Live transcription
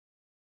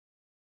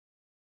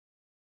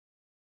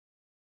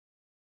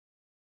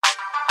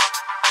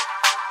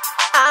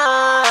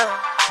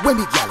When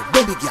me gal,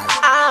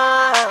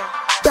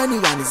 Danny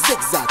and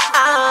zigzag.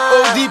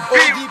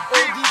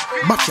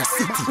 Mafia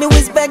City. Me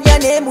whisper your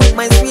name with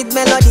my sweet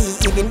melody.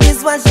 Even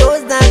this one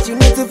shows that you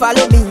need to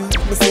follow me.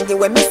 Me singing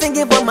when me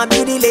singing for my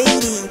beauty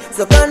lady.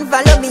 So come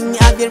follow me,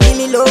 I will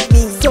really love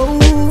me. So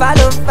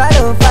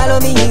follow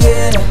me,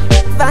 girl.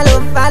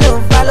 Follow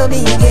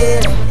me,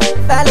 girl.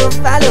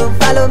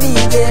 Follow me,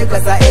 girl.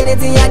 Cause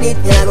anything I need,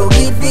 I go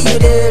give for you,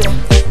 girl.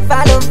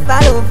 Follow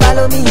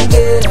me,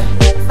 girl.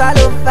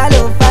 Follow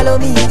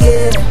me,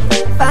 girl.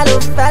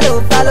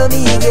 Follow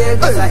me, girl.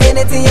 Cause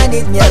anything I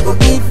need, I go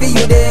give for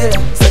you, girl.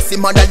 Sexy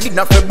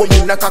Madalina, febo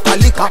mina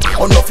kakalika.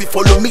 On off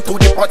follow me to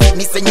the party,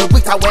 me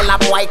señorita. Well a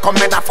boy come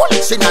and a fall,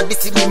 she not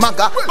this me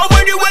maga. But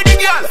when the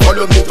girl,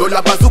 follow me to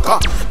la bazooka.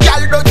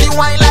 Girl dirty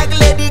wine like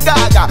Lady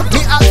Gaga.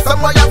 Me ask her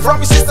where you from,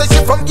 she say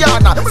she from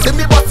Ghana. See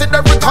me bust it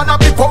every corner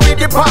before we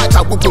depart.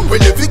 I will go well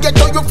if you get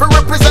to you for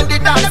represent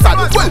the dancer.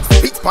 Well,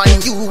 it's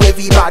on you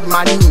every bad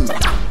man.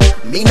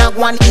 Me not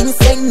one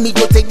insane, me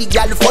go take the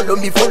girl, follow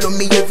me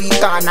every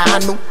corner.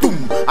 No boom,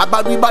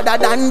 about we better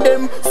than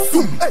them.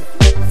 Zoom.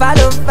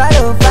 Follow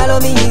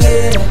me,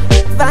 girl.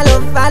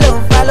 Follow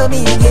me,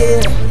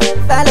 girl.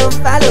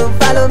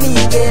 Follow me,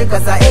 girl.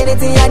 Cause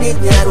anything I need,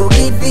 I go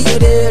give for you,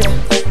 girl.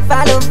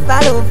 Follow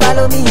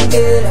me,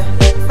 girl.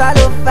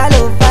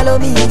 Follow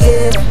me,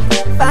 girl.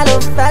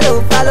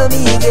 Follow me,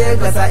 girl.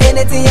 Cause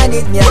anything I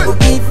need, I go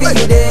give for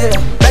you, girl.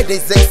 Like the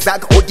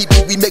zigzag,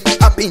 ODB, we make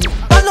it happen.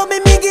 Follow me,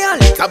 girl.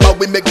 It's about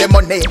we make the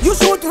money. You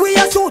shoot, we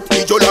a shoot.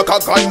 We just like a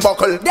gun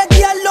buckle. That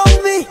girl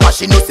love me. Cause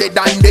she know say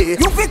dandy.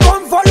 You fi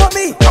come follow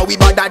me. How we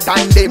better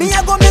than them. Me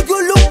I go make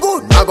you look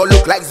good. I go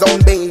look like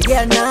zombie.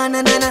 Girl, na.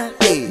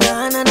 Hey.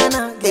 Na.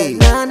 Hey.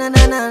 Na.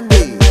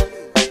 Hey.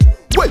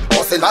 Well,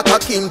 hustle like a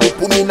king, you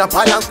put me in a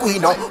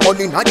palanquin.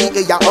 Only in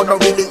the air, or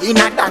not really in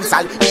a dance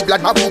hall. The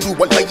blood na voodoo,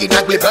 well, in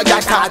a glitter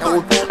that hard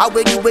out. I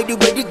ready,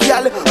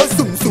 girl,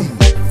 zoom.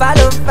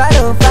 Follow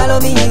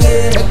me,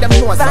 girl. Make them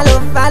know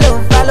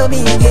Follow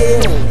me,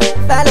 girl.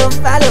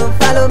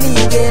 Follow me,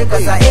 girl.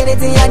 Cause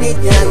anything I need,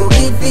 I go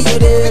give for you,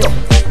 girl.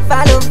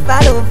 Follow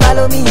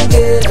me,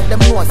 girl. Make them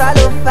know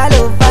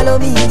Follow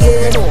me,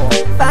 girl.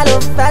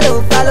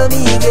 Follow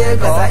me, girl.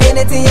 Cause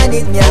anything I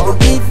need, I go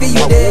give for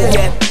you,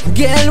 girl.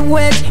 Girl,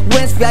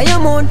 west for your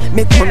moon.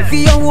 Me come for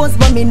your host,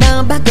 but me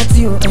now back at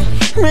you.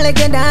 Like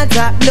a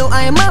dancer, no,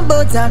 I'm a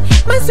butter.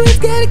 My sweet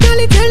girl, can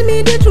you tell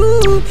me the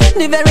truth?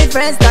 The very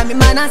first time me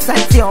man a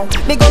sight you,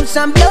 me come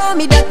and blow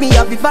me that me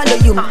happy follow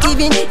you.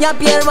 Even your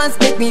appearance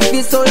make me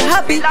feel so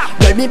happy.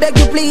 Girl, me beg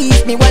you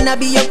please, me wanna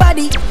be your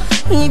body.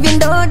 Even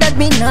though that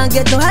me not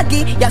get no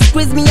hacky, you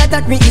squeeze me,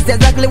 attack me, it's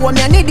exactly what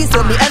me I need.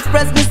 So me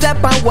express me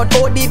step and what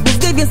ODB is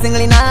giving.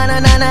 Singly na.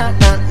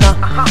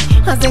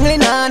 I singly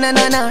na.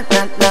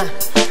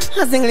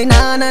 I singly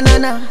na.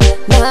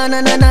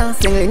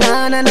 Singly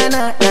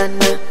na.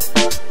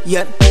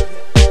 Yep.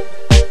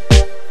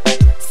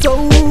 So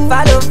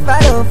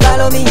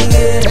follow me,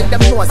 girl. Make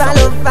them know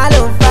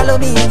Follow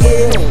me,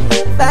 girl.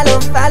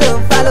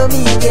 Follow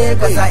me, girl.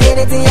 Cause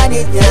anything I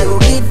need, I go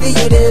give for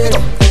you, girl.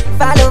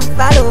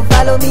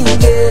 Follow me,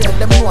 girl. Make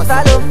them know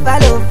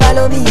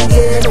Follow me,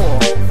 girl.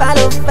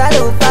 Follow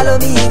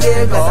me,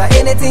 girl. Cause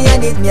anything I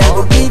need, I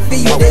go give for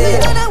you,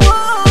 girl.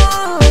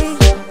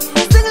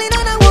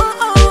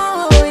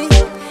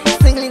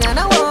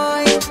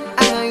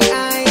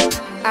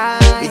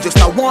 It's just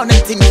a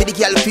warning thing for the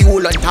girl feel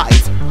hold on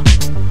tight.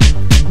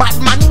 Bad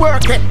man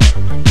working.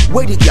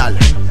 Where the girl?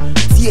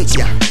 TH,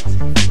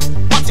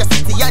 Mafia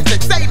City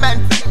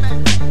Entertainment.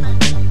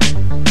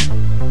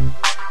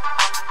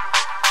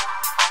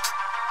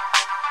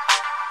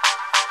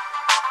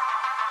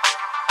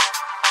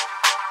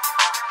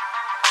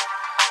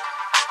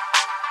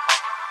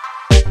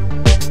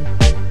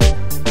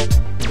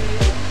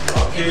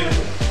 Okay,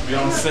 we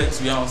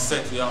on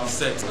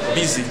set.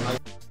 Busy.